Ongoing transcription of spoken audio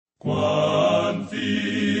Cuán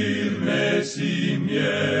firme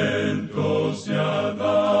cimiento se ha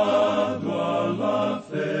dado a la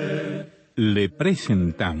fe. Le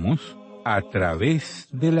presentamos A través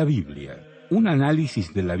de la Biblia, un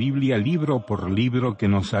análisis de la Biblia libro por libro que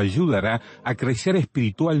nos ayudará a crecer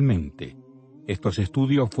espiritualmente. Estos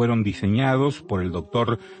estudios fueron diseñados por el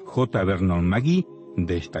Dr. J. Vernon McGee,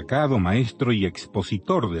 destacado maestro y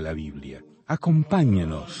expositor de la Biblia.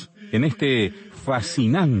 Acompáñenos en este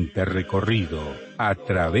fascinante recorrido a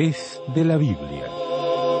través de la Biblia.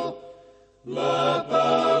 La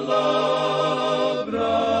palabra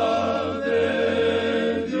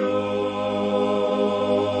de Dios.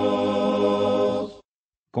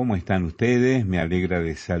 ¿Cómo están ustedes? Me alegra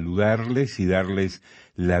de saludarles y darles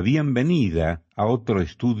la bienvenida a otro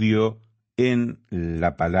estudio en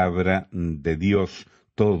la palabra de Dios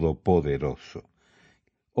Todopoderoso.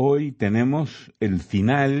 Hoy tenemos el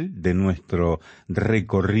final de nuestro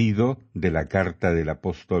recorrido de la carta del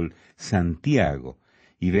apóstol Santiago.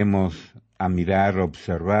 Iremos a mirar,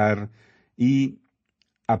 observar y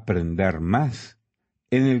aprender más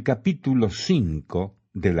en el capítulo 5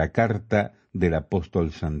 de la carta del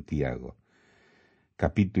apóstol Santiago.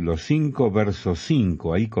 Capítulo 5, verso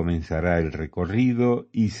 5, ahí comenzará el recorrido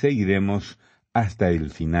y seguiremos hasta el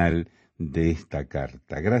final de esta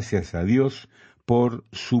carta. Gracias a Dios por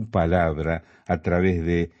su palabra a través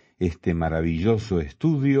de este maravilloso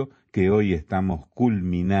estudio que hoy estamos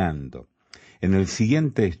culminando. En el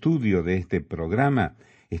siguiente estudio de este programa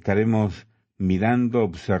estaremos mirando,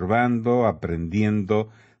 observando, aprendiendo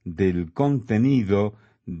del contenido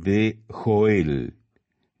de Joel,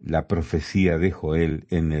 la profecía de Joel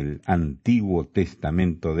en el Antiguo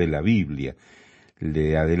Testamento de la Biblia.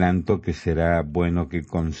 Le adelanto que será bueno que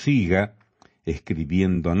consiga,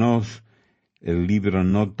 escribiéndonos, el libro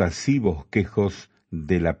Notas y Bosquejos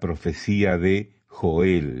de la profecía de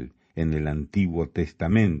Joel en el Antiguo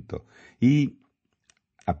Testamento. Y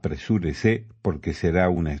apresúrese porque será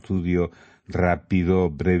un estudio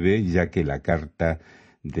rápido, breve, ya que la carta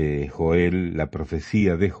de Joel, la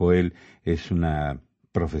profecía de Joel, es una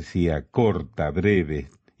profecía corta, breve,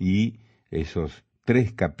 y esos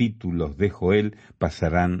 3 capítulos de Joel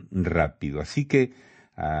pasarán rápido. Así que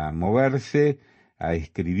a moverse, a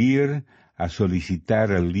escribir, a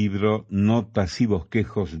solicitar el libro Notas y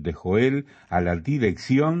Bosquejos de Joel a la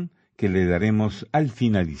dirección que le daremos al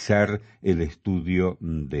finalizar el estudio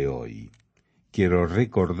de hoy. Quiero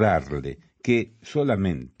recordarle que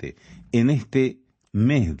solamente en este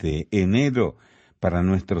mes de enero, para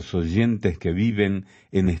nuestros oyentes que viven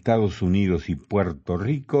en Estados Unidos y Puerto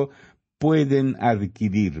Rico, pueden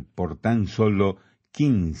adquirir por tan solo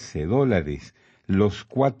 $15 los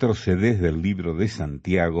 4 CDs del libro de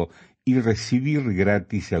Santiago y recibir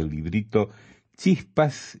gratis el librito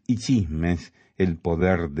Chispas y Chismes, el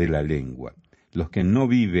poder de la lengua. Los que no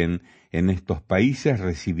viven en estos países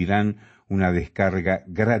recibirán una descarga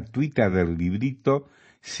gratuita del librito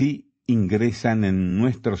si ingresan en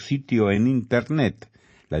nuestro sitio en Internet.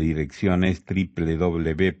 La dirección es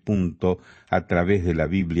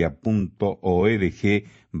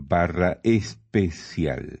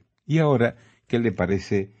www.atravesdelabiblia.org/especial. Y ahora, ¿qué le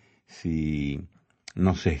parece si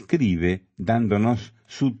nos escribe dándonos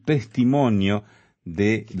su testimonio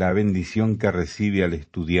de la bendición que recibe al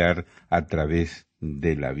estudiar a través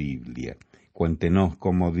de la Biblia? Cuéntenos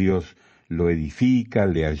cómo Dios lo edifica,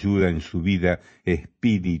 le ayuda en su vida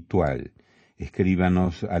espiritual.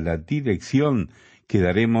 Escríbanos a la dirección que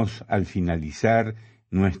daremos al finalizar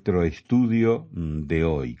nuestro estudio de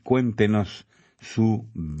hoy. Cuéntenos su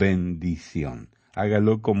bendición.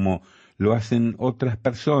 Hágalo como lo hacen otras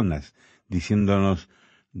personas, diciéndonos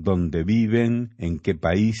dónde viven, en qué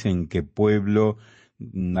país, en qué pueblo,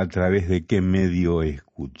 a través de qué medio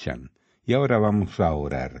escuchan. Y ahora vamos a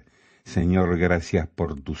orar. Señor, gracias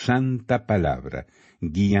por tu santa palabra.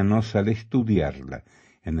 Guíanos al estudiarla.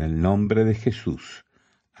 En el nombre de Jesús.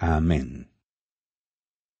 Amén.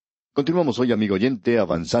 Continuamos hoy, amigo oyente,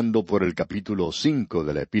 avanzando por el capítulo 5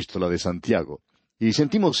 de la Epístola de Santiago. Y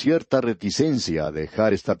sentimos cierta reticencia a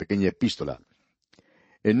dejar esta pequeña epístola.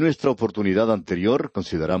 En nuestra oportunidad anterior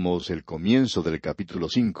consideramos el comienzo del capítulo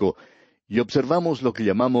 5 y observamos lo que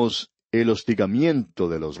llamamos el hostigamiento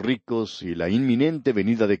de los ricos y la inminente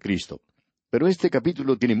venida de Cristo. Pero este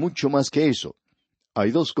capítulo tiene mucho más que eso.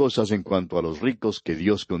 Hay 2 cosas en cuanto a los ricos que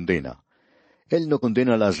Dios condena. Él no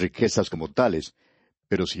condena las riquezas como tales,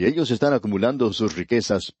 pero si ellos están acumulando sus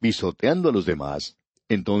riquezas pisoteando a los demás,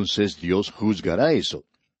 entonces Dios juzgará eso.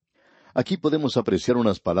 Aquí podemos apreciar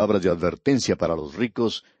unas palabras de advertencia para los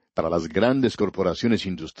ricos, para las grandes corporaciones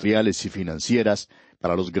industriales y financieras,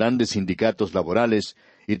 para los grandes sindicatos laborales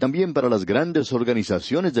y también para las grandes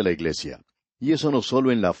organizaciones de la Iglesia. Y eso no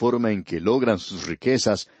solo en la forma en que logran sus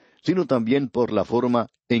riquezas, sino también por la forma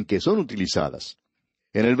en que son utilizadas.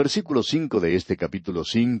 En el versículo 5 de este capítulo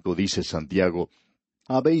 5 dice Santiago: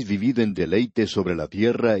 habéis vivido en deleite sobre la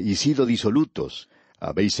tierra y sido disolutos.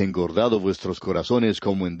 Habéis engordado vuestros corazones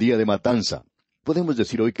como en día de matanza. Podemos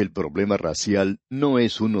decir hoy que el problema racial no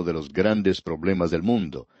es uno de los grandes problemas del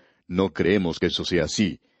mundo. No creemos que eso sea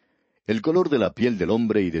así. El color de la piel del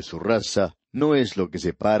hombre y de su raza no es lo que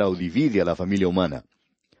separa o divide a la familia humana.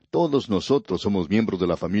 Todos nosotros somos miembros de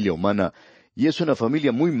la familia humana, y es una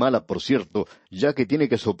familia muy mala, por cierto, ya que tiene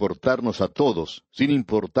que soportarnos a todos, sin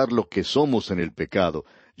importar lo que somos en el pecado,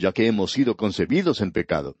 ya que hemos sido concebidos en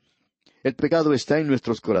pecado. El pecado está en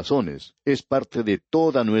nuestros corazones, es parte de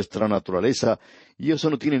toda nuestra naturaleza, y eso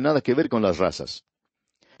no tiene nada que ver con las razas.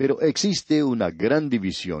 Pero existe una gran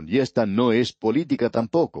división, y esta no es política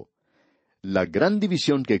tampoco. La gran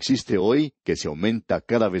división que existe hoy, que se aumenta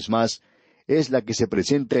cada vez más, es la que se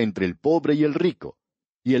presenta entre el pobre y el rico,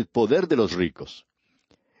 y el poder de los ricos.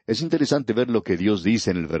 Es interesante ver lo que Dios dice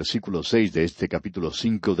en el versículo 6 de este capítulo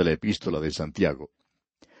 5 de la Epístola de Santiago.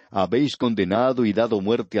 Habéis condenado y dado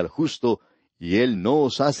muerte al justo, y él no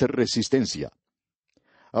os hace resistencia.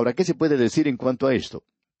 Ahora, ¿qué se puede decir en cuanto a esto?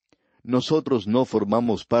 Nosotros no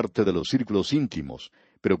formamos parte de los círculos íntimos,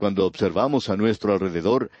 pero cuando observamos a nuestro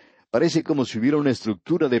alrededor, parece como si hubiera una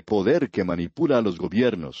estructura de poder que manipula a los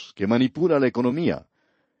gobiernos, que manipula la economía.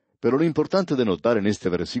 Pero lo importante de notar en este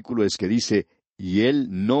versículo es que dice: y él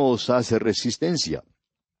no os hace resistencia.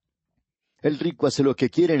 El rico hace lo que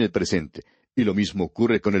quiere en el presente, y lo mismo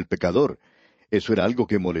ocurre con el pecador. Eso era algo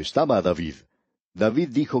que molestaba a David. David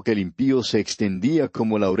dijo que el impío se extendía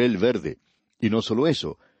como laurel verde, y no solo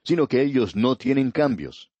eso, sino que ellos no tienen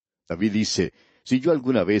cambios. David dice: si yo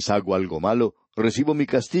alguna vez hago algo malo, recibo mi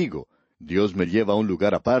castigo. Dios me lleva a un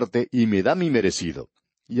lugar aparte y me da mi merecido.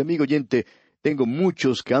 Y amigo oyente, tengo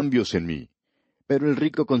muchos cambios en mí. Pero el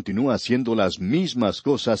rico continúa haciendo las mismas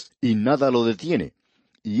cosas y nada lo detiene.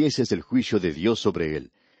 Y ese es el juicio de Dios sobre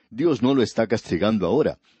él. Dios no lo está castigando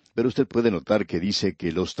ahora, pero usted puede notar que dice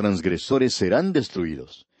que los transgresores serán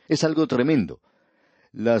destruidos. Es algo tremendo.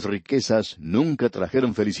 Las riquezas nunca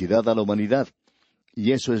trajeron felicidad a la humanidad.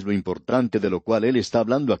 Y eso es lo importante de lo cual él está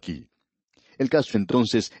hablando aquí. El caso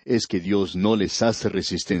entonces es que Dios no les hace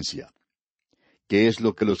resistencia. ¿Qué es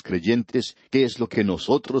lo que los creyentes, qué es lo que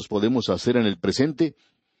nosotros podemos hacer en el presente?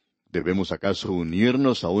 ¿Debemos acaso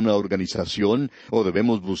unirnos a una organización o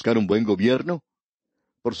debemos buscar un buen gobierno?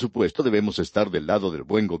 Por supuesto, debemos estar del lado del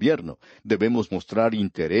buen gobierno. Debemos mostrar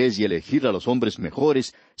interés y elegir a los hombres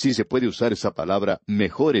mejores, si se puede usar esa palabra,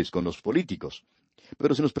 mejores con los políticos.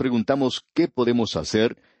 Pero si nos preguntamos qué podemos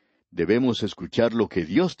hacer, debemos escuchar lo que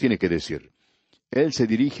Dios tiene que decir. Él se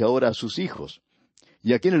dirige ahora a sus hijos.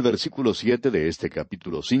 Y aquí en el versículo 7 de este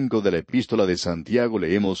capítulo 5 de la Epístola de Santiago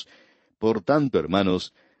leemos: por tanto,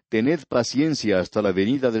 hermanos, tened paciencia hasta la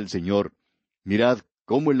venida del Señor. Mirad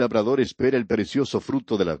cómo el labrador espera el precioso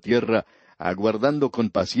fruto de la tierra, aguardando con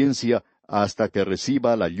paciencia hasta que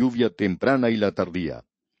reciba la lluvia temprana y la tardía.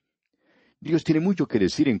 Dios tiene mucho que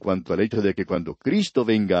decir en cuanto al hecho de que cuando Cristo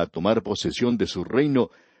venga a tomar posesión de su reino,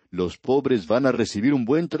 los pobres van a recibir un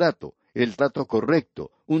buen trato, el trato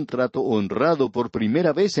correcto, un trato honrado por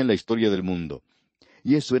primera vez en la historia del mundo.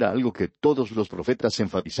 Y eso era algo que todos los profetas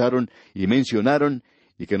enfatizaron y mencionaron,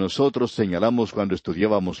 y que nosotros señalamos cuando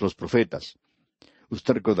estudiábamos los profetas.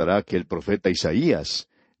 Usted recordará que el profeta Isaías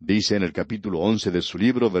dice en el capítulo 11 de su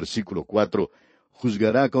libro, versículo 4,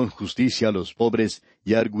 juzgará con justicia a los pobres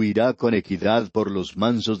y arguirá con equidad por los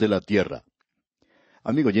mansos de la tierra.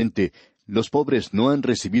 Amigo oyente, los pobres no han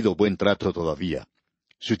recibido buen trato todavía.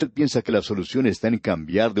 Si usted piensa que la solución está en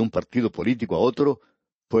cambiar de un partido político a otro,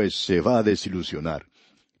 pues se va a desilusionar.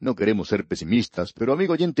 No queremos ser pesimistas, pero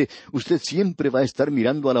amigo oyente, usted siempre va a estar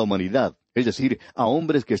mirando a la humanidad, es decir, a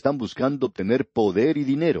hombres que están buscando obtener poder y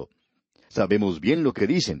dinero. Sabemos bien lo que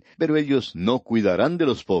dicen, pero ellos no cuidarán de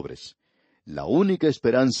los pobres. La única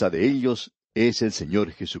esperanza de ellos es el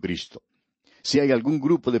Señor Jesucristo. Si hay algún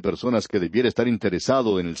grupo de personas que debiera estar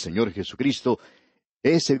interesado en el Señor Jesucristo,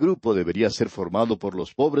 ese grupo debería ser formado por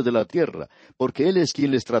los pobres de la tierra, porque Él es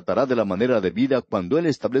quien les tratará de la manera de vida cuando Él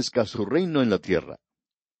establezca su reino en la tierra.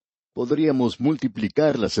 Podríamos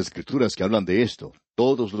multiplicar las escrituras que hablan de esto,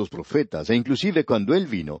 todos los profetas, e inclusive cuando Él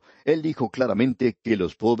vino, Él dijo claramente que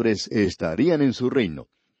los pobres estarían en su reino.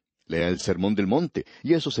 Lea el Sermón del Monte,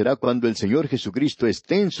 y eso será cuando el Señor Jesucristo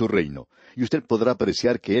esté en su reino, y usted podrá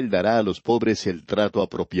apreciar que Él dará a los pobres el trato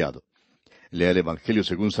apropiado. Lea el Evangelio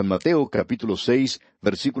según San Mateo, capítulo 6,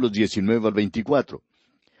 versículos 19 al 24.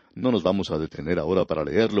 No nos vamos a detener ahora para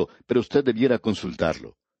leerlo, pero usted debiera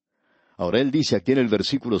consultarlo. Ahora él dice aquí en el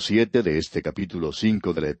versículo 7 de este capítulo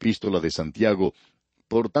 5 de la Epístola de Santiago: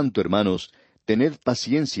 Por tanto, hermanos, tened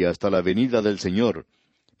paciencia hasta la venida del Señor.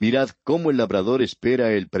 Mirad cómo el labrador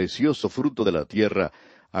espera el precioso fruto de la tierra,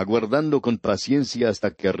 aguardando con paciencia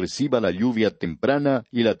hasta que reciba la lluvia temprana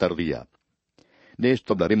y la tardía. De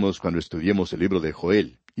esto hablaremos cuando estudiemos el libro de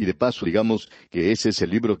Joel, y de paso digamos que ese es el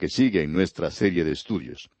libro que sigue en nuestra serie de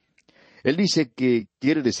estudios. Él dice que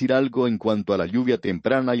quiere decir algo en cuanto a la lluvia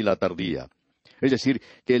temprana y la tardía. Es decir,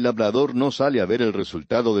 que el labrador no sale a ver el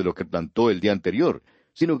resultado de lo que plantó el día anterior,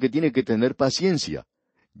 sino que tiene que tener paciencia.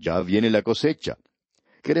 Ya viene la cosecha.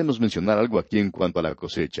 Queremos mencionar algo aquí en cuanto a la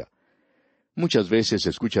cosecha. Muchas veces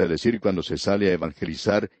se escucha decir cuando se sale a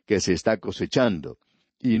evangelizar que se está cosechando,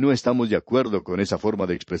 y no estamos de acuerdo con esa forma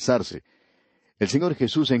de expresarse. El Señor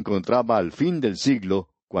Jesús se encontraba al fin del siglo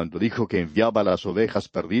cuando dijo que enviaba las ovejas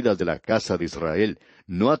perdidas de la casa de Israel,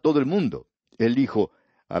 no a todo el mundo. Él dijo: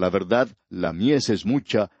 a la verdad, la mies es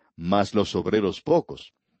mucha, mas los obreros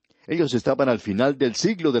pocos. Ellos estaban al final del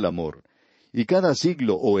siglo del amor, y cada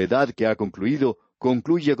siglo o edad que ha concluido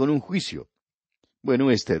concluye con un juicio.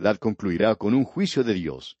 Bueno, esta edad concluirá con un juicio de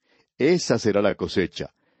Dios. Esa será la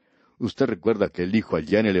cosecha. Usted recuerda que él dijo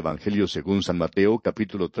allá en el Evangelio según San Mateo,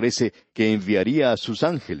 capítulo 13, que enviaría a sus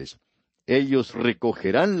ángeles. Ellos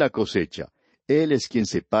recogerán la cosecha. Él es quien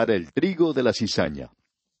separa el trigo de la cizaña.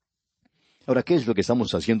 Ahora, ¿qué es lo que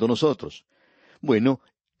estamos haciendo nosotros? Bueno,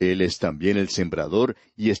 Él es también el sembrador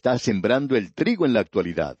y está sembrando el trigo en la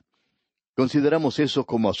actualidad. Consideramos eso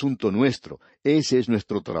como asunto nuestro. Ese es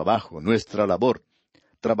nuestro trabajo, nuestra labor.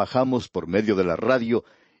 Trabajamos por medio de la radio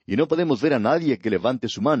y no podemos ver a nadie que levante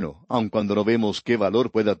su mano, aun cuando no vemos qué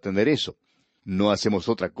valor pueda tener eso. No hacemos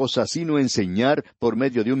otra cosa sino enseñar por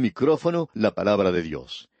medio de un micrófono la palabra de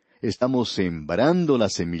Dios. Estamos sembrando la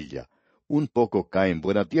semilla. Un poco cae en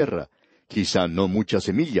buena tierra. Quizá no mucha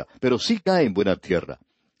semilla, pero sí cae en buena tierra.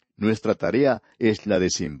 Nuestra tarea es la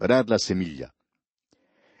de sembrar la semilla.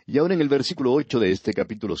 Y ahora en el versículo 8 de este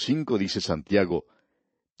capítulo 5 dice Santiago: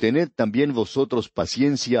 Tened también vosotros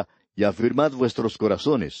paciencia y afirmad vuestros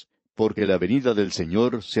corazones, porque la venida del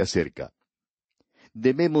Señor se acerca.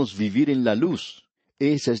 Debemos vivir en la luz.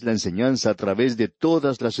 Esa es la enseñanza a través de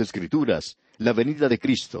todas las Escrituras, la venida de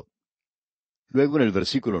Cristo. Luego en el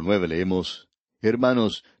versículo 9 leemos: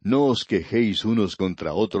 Hermanos, no os quejéis unos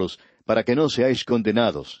contra otros, para que no seáis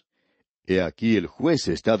condenados. He aquí el juez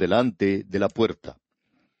está delante de la puerta.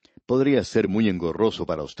 Podría ser muy engorroso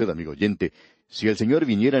para usted, amigo oyente, si el Señor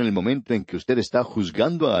viniera en el momento en que usted está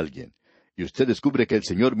juzgando a alguien, y usted descubre que el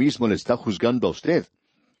Señor mismo le está juzgando a usted.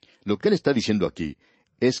 Lo que Él está diciendo aquí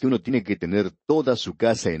es que uno tiene que tener toda su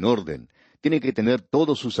casa en orden, tiene que tener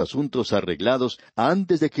todos sus asuntos arreglados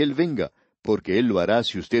antes de que Él venga, porque Él lo hará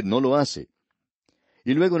si usted no lo hace.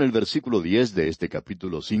 Y luego en el versículo 10 de este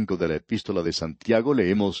capítulo 5 de la Epístola de Santiago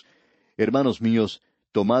leemos: Hermanos míos,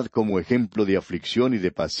 tomad como ejemplo de aflicción y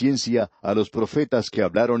de paciencia a los profetas que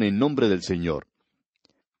hablaron en nombre del Señor.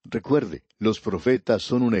 Recuerde, los profetas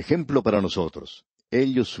son un ejemplo para nosotros.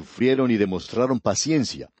 Ellos sufrieron y demostraron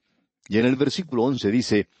paciencia. Y en el versículo 11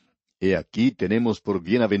 dice: He aquí tenemos por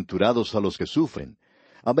bienaventurados a los que sufren.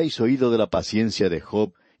 Habéis oído de la paciencia de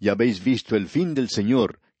Job, y habéis visto el fin del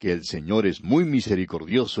Señor, que el Señor es muy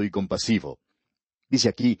misericordioso y compasivo. Dice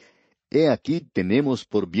aquí: He aquí tenemos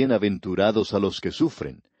por bienaventurados a los que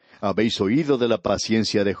sufren. Habéis oído de la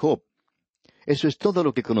paciencia de Job. Eso es todo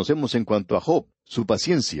lo que conocemos en cuanto a Job, su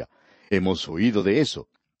paciencia. Hemos oído de eso.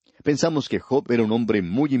 Pensamos que Job era un hombre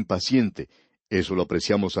muy impaciente. Eso lo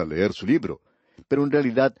apreciamos al leer su libro. Pero en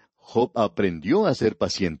realidad, Job aprendió a ser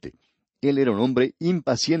paciente. Él era un hombre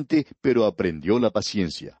impaciente, pero aprendió la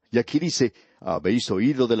paciencia. Y aquí dice: Habéis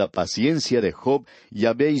oído de la paciencia de Job, y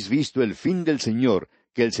habéis visto el fin del Señor,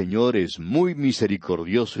 que el Señor es muy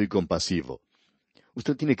misericordioso y compasivo.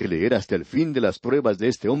 Usted tiene que leer hasta el fin de las pruebas de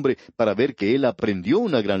este hombre para ver que él aprendió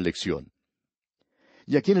una gran lección.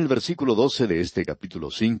 Y aquí en el versículo 12 de este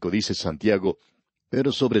capítulo 5 dice Santiago: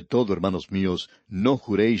 Pero sobre todo, hermanos míos, no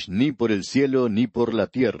juréis ni por el cielo, ni por la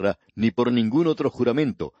tierra, ni por ningún otro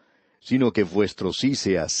juramento, sino que vuestro sí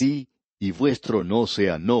sea sí, y vuestro no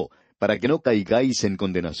sea no, para que no caigáis en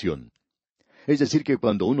condenación. Es decir, que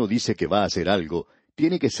cuando uno dice que va a hacer algo,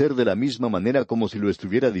 tiene que ser de la misma manera como si lo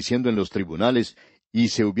estuviera diciendo en los tribunales y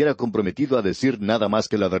se hubiera comprometido a decir nada más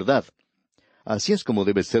que la verdad. Así es como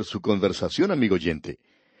debe ser su conversación, amigo oyente.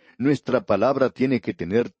 Nuestra palabra tiene que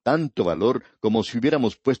tener tanto valor como si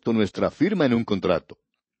hubiéramos puesto nuestra firma en un contrato.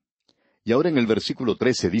 Y ahora en el versículo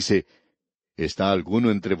 13 dice: ¿Está alguno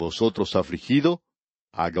entre vosotros afligido?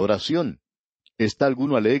 Haga oración. ¿Está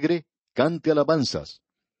alguno alegre? Cante alabanzas.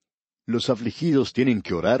 Los afligidos tienen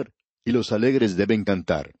que orar y los alegres deben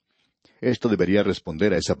cantar. Esto debería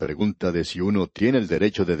responder a esa pregunta de si uno tiene el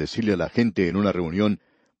derecho de decirle a la gente en una reunión,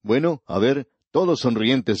 bueno, a ver, todos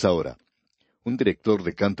sonrientes ahora. Un director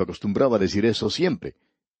de canto acostumbraba a decir eso siempre,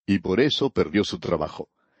 y por eso perdió su trabajo.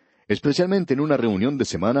 Especialmente en una reunión de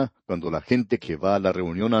semana, cuando la gente que va a la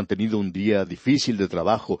reunión han tenido un día difícil de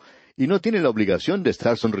trabajo y no tiene la obligación de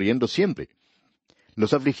estar sonriendo siempre.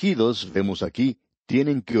 Los afligidos, vemos aquí,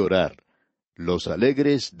 tienen que orar. Los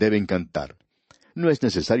alegres deben cantar. No es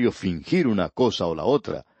necesario fingir una cosa o la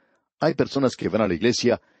otra. Hay personas que van a la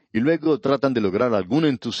iglesia y luego tratan de lograr algún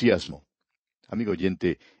entusiasmo. Amigo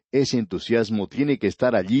oyente, ese entusiasmo tiene que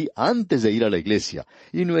estar allí antes de ir a la iglesia,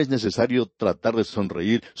 y no es necesario tratar de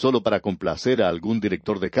sonreír solo para complacer a algún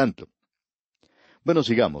director de canto. Bueno,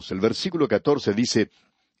 sigamos. El versículo 14 dice,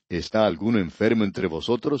 ¿está alguno enfermo entre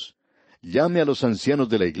vosotros? Llame a los ancianos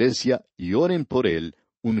de la iglesia y oren por él,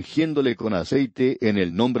 ungiéndole con aceite en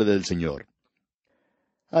el nombre del Señor.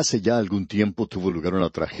 Hace ya algún tiempo tuvo lugar una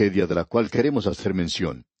tragedia de la cual queremos hacer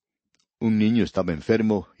mención. Un niño estaba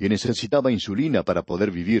enfermo y necesitaba insulina para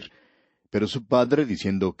poder vivir, pero su padre,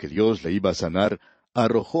 diciendo que Dios le iba a sanar,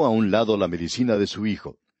 arrojó a un lado la medicina de su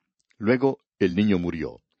hijo. Luego el niño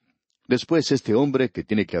murió. Después este hombre, que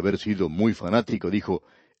tiene que haber sido muy fanático, dijo,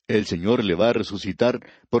 «El Señor le va a resucitar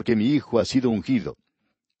porque mi hijo ha sido ungido».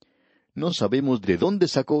 No sabemos de dónde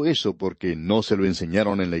sacó eso porque no se lo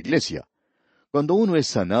enseñaron en la iglesia. Cuando uno es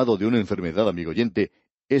sanado de una enfermedad, amigo oyente,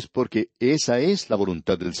 es porque esa es la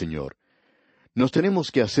voluntad del Señor. Nos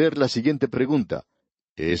tenemos que hacer la siguiente pregunta.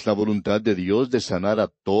 ¿Es la voluntad de Dios de sanar a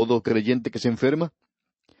todo creyente que se enferma?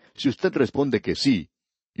 Si usted responde que sí,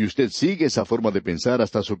 y usted sigue esa forma de pensar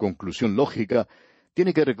hasta su conclusión lógica,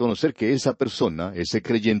 tiene que reconocer que esa persona, ese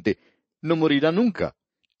creyente, no morirá nunca.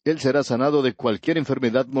 Él será sanado de cualquier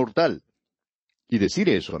enfermedad mortal. Y decir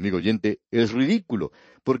eso, amigo oyente, es ridículo,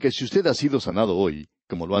 porque si usted ha sido sanado hoy,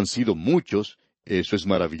 como lo han sido muchos, eso es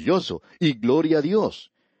maravilloso, y gloria a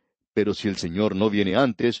Dios. Pero si el Señor no viene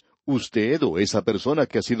antes, usted o esa persona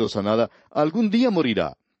que ha sido sanada algún día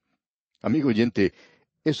morirá. Amigo oyente,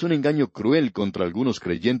 es un engaño cruel contra algunos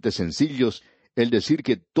creyentes sencillos el decir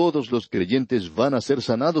que todos los creyentes van a ser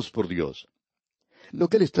sanados por Dios. Lo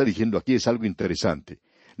que él está diciendo aquí es algo interesante.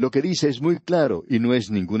 Lo que dice es muy claro y no es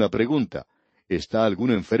ninguna pregunta. ¿Está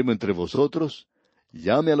alguno enfermo entre vosotros?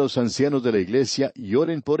 Llame a los ancianos de la iglesia y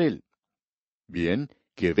oren por él. Bien,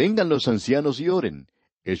 que vengan los ancianos y oren.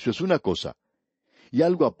 Eso es una cosa. Y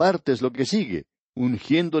algo aparte es lo que sigue,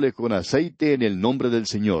 ungiéndole con aceite en el nombre del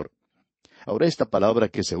Señor. Ahora esta palabra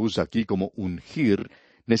que se usa aquí como ungir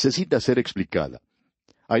necesita ser explicada.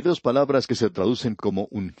 Hay dos palabras que se traducen como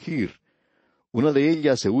ungir. Una de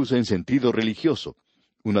ellas se usa en sentido religioso.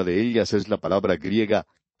 Una de ellas es la palabra griega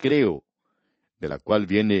creo, de la cual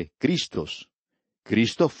viene Cristos.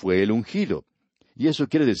 Cristo fue el ungido. Y eso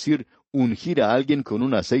quiere decir ungir a alguien con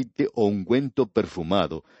un aceite o ungüento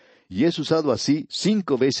perfumado, y es usado así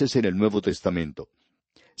 5 veces en el Nuevo Testamento.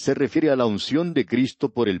 Se refiere a la unción de Cristo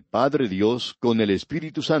por el Padre Dios con el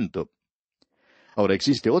Espíritu Santo. Ahora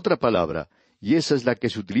existe otra palabra, y esa es la que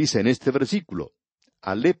se utiliza en este versículo,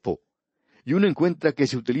 alepo, y uno encuentra que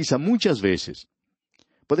se utiliza muchas veces.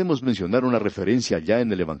 Podemos mencionar una referencia ya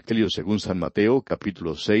en el Evangelio según San Mateo,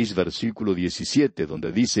 capítulo 6, versículo 17,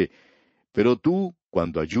 donde dice, «Pero tú,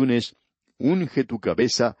 cuando ayunes, unge tu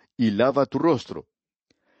cabeza y lava tu rostro».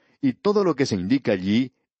 Y todo lo que se indica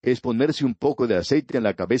allí es ponerse un poco de aceite en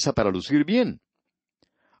la cabeza para lucir bien.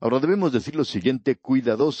 Ahora debemos decir lo siguiente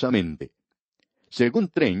cuidadosamente. Según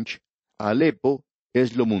Trench, alepo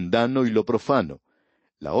es lo mundano y lo profano.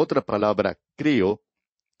 La otra palabra, creo,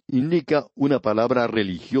 indica una palabra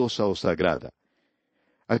religiosa o sagrada.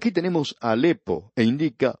 Aquí tenemos alepo e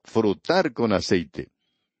indica frotar con aceite.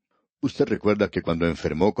 Usted recuerda que cuando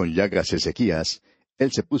enfermó con llagas Ezequías,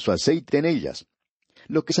 él se puso aceite en ellas.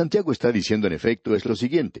 Lo que Santiago está diciendo en efecto es lo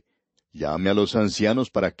siguiente. Llame a los ancianos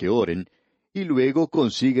para que oren, y luego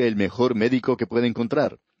consiga el mejor médico que pueda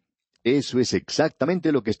encontrar. Eso es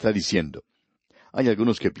exactamente lo que está diciendo. Hay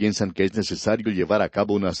algunos que piensan que es necesario llevar a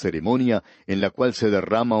cabo una ceremonia en la cual se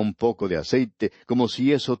derrama un poco de aceite, como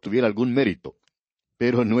si eso tuviera algún mérito.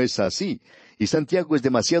 Pero no es así, y Santiago es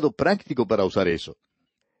demasiado práctico para usar eso.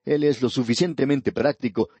 Él es lo suficientemente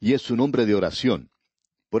práctico y es un hombre de oración.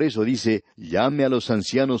 Por eso dice, llame a los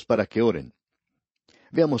ancianos para que oren.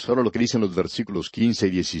 Veamos ahora lo que dicen los versículos 15 y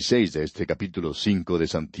 16 de este capítulo 5 de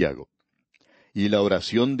Santiago. Y la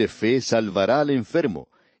oración de fe salvará al enfermo,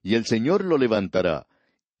 y el Señor lo levantará,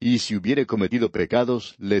 y si hubiere cometido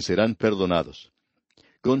pecados, le serán perdonados.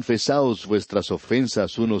 Confesaos vuestras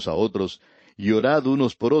ofensas unos a otros, y orad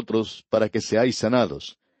unos por otros, para que seáis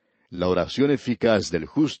sanados. La oración eficaz del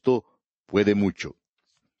justo puede mucho.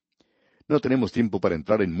 No tenemos tiempo para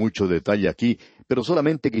entrar en mucho detalle aquí, pero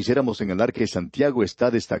solamente quisiéramos señalar que Santiago está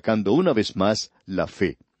destacando una vez más la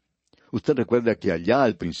fe. Usted recuerda que allá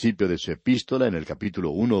al principio de su epístola, en el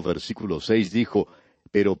capítulo 1, versículo 6, dijo,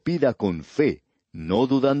 «Pero pida con fe, no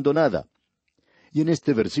dudando nada». Y en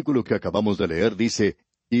este versículo que acabamos de leer dice,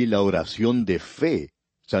 «Y la oración de fe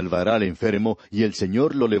salvará al enfermo, y el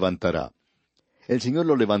Señor lo levantará». El Señor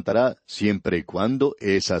lo levantará siempre y cuando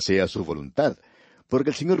esa sea su voluntad, porque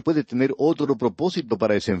el Señor puede tener otro propósito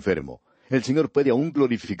para ese enfermo. El Señor puede aún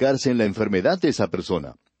glorificarse en la enfermedad de esa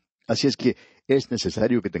persona. Así es que es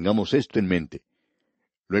necesario que tengamos esto en mente.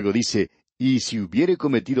 Luego dice, «Y si hubiere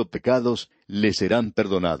cometido pecados, le serán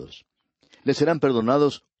perdonados». Le serán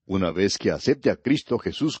perdonados una vez que acepte a Cristo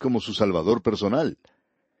Jesús como su Salvador personal.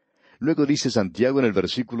 Luego dice Santiago en el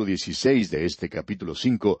versículo 16 de este capítulo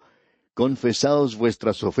 5, «Confesaos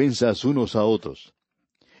vuestras ofensas unos a otros».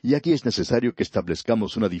 Y aquí es necesario que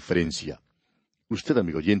establezcamos una diferencia. Usted,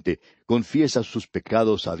 amigo oyente, confiesa sus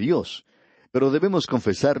pecados a Dios, pero debemos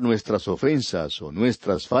confesar nuestras ofensas o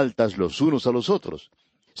nuestras faltas los unos a los otros.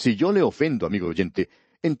 Si yo le ofendo, amigo oyente,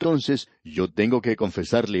 entonces yo tengo que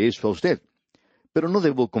confesarle eso a usted. Pero no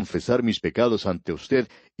debo confesar mis pecados ante usted,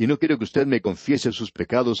 y no quiero que usted me confiese sus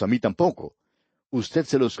pecados a mí tampoco. Usted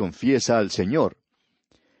se los confiesa al Señor.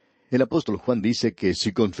 El apóstol Juan dice que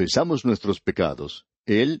si confesamos nuestros pecados,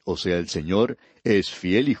 Él, o sea el Señor, es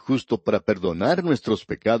fiel y justo para perdonar nuestros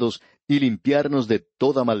pecados y limpiarnos de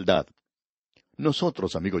toda maldad.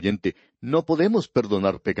 Nosotros, amigo oyente, no podemos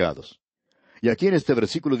perdonar pecados. Y aquí en este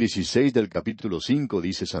versículo 16 del capítulo 5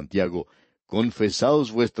 dice Santiago,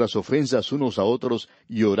 «Confesaos vuestras ofensas unos a otros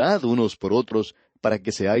y orad unos por otros para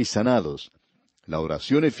que seáis sanados. La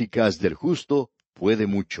oración eficaz del justo puede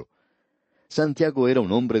mucho». Santiago era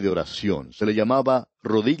un hombre de oración, se le llamaba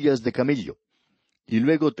rodillas de camello. Y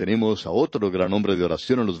luego tenemos a otro gran hombre de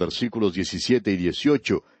oración en los versículos 17 y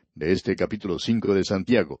 18 de este capítulo 5 de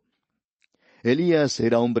Santiago. Elías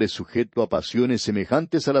era hombre sujeto a pasiones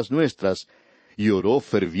semejantes a las nuestras, y oró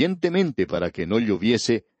fervientemente para que no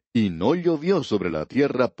lloviese, y no llovió sobre la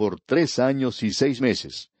tierra por 3 años y 6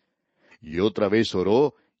 meses. Y otra vez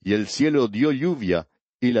oró, y el cielo dio lluvia,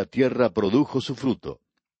 y la tierra produjo su fruto.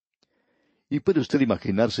 Y puede usted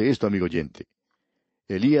imaginarse esto, amigo oyente.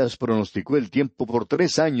 Elías pronosticó el tiempo por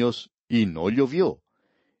 3 años, y no llovió.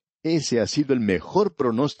 Ese ha sido el mejor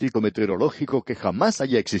pronóstico meteorológico que jamás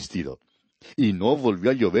haya existido. Y no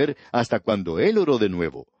volvió a llover hasta cuando él oró de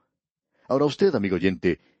nuevo. Ahora usted, amigo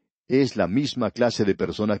oyente, es la misma clase de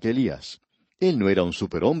persona que Elías. Él no era un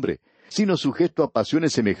superhombre, sino sujeto a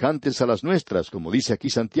pasiones semejantes a las nuestras, como dice aquí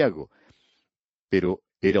Santiago. Pero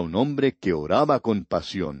era un hombre que oraba con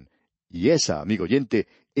pasión. Y esa, amigo oyente,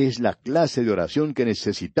 es la clase de oración que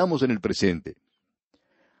necesitamos en el presente.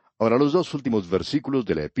 Ahora, los 2 últimos versículos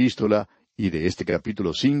de la epístola y de este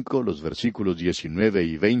capítulo 5, los versículos 19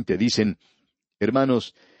 y 20 dicen,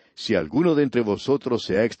 «Hermanos, si alguno de entre vosotros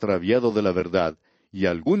se ha extraviado de la verdad, y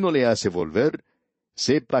alguno le hace volver,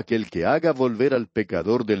 sepa que el que haga volver al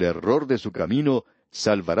pecador del error de su camino,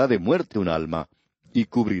 salvará de muerte un alma, y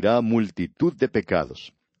cubrirá multitud de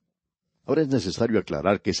pecados». Ahora es necesario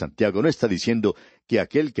aclarar que Santiago no está diciendo que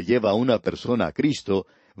aquel que lleva a una persona a Cristo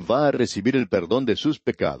va a recibir el perdón de sus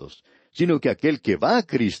pecados, sino que aquel que va a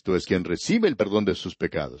Cristo es quien recibe el perdón de sus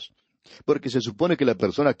pecados. Porque se supone que la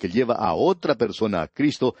persona que lleva a otra persona a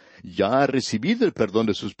Cristo ya ha recibido el perdón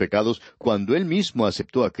de sus pecados cuando él mismo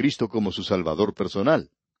aceptó a Cristo como su Salvador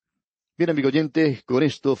personal. Bien, amigo oyente, con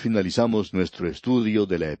esto finalizamos nuestro estudio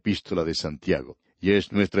de la Epístola de Santiago. Y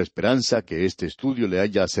es nuestra esperanza que este estudio le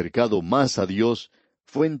haya acercado más a Dios,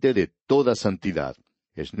 fuente de toda santidad.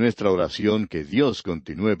 Es nuestra oración que Dios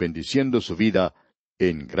continúe bendiciendo su vida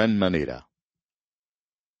en gran manera.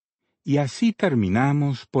 Y así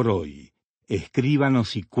terminamos por hoy.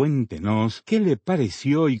 Escríbanos y cuéntenos qué le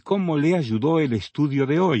pareció y cómo le ayudó el estudio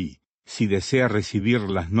de hoy. Si desea recibir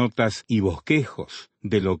las notas y bosquejos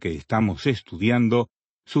de lo que estamos estudiando,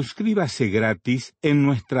 suscríbase gratis en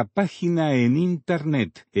nuestra página en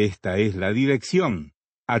Internet. Esta es la dirección,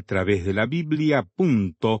 a través de la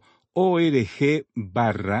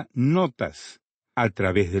Biblia.org/notas. A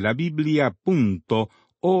través de la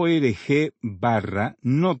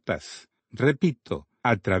Biblia.org/notas. Repito,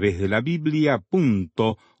 a través de la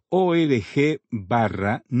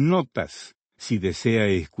Biblia.org/notas. Si desea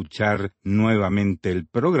escuchar nuevamente el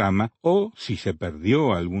programa o si se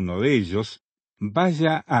perdió alguno de ellos,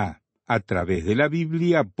 vaya a través de la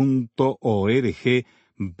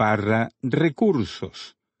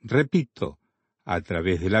Biblia.org/recursos. Repito, a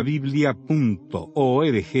través de la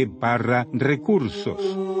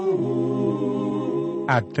biblia.org/recursos.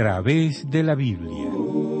 A través de la Biblia.